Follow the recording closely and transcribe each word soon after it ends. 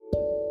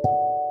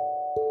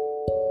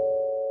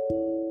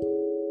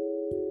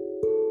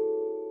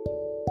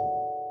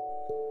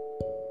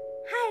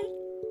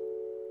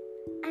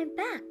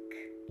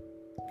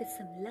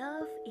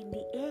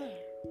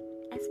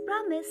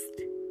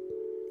promised,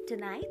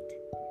 tonight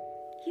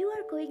you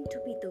are going to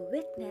be the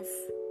witness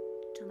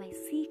to my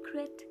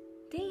secret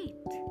date.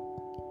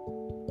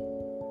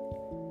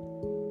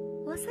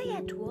 Was I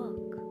at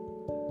work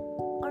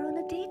or on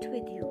a date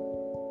with you?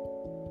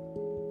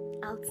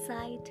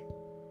 Outside,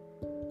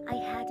 I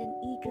had an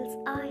eagle's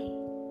eye.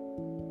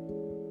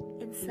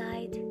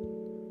 Inside,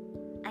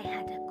 I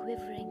had a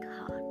quivering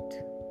heart.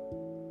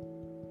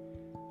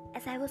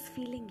 As I was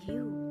feeling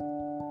you,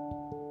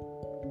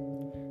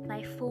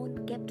 my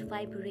phone kept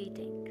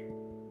vibrating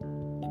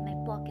in my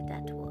pocket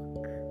at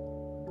work.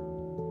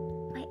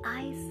 My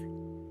eyes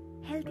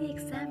held the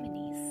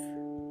examinees.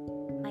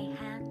 My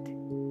hand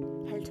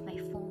held my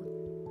phone.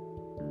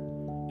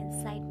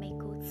 Inside my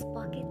coat's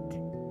pocket,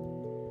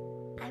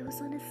 I was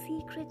on a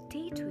secret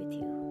date with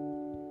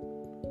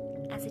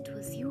you, as it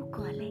was you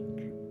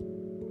calling.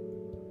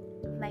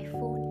 My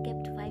phone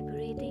kept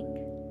vibrating.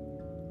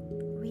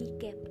 We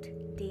kept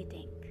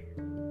dating.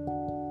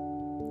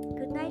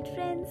 Good night,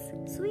 friends.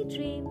 Sweet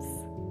dreams.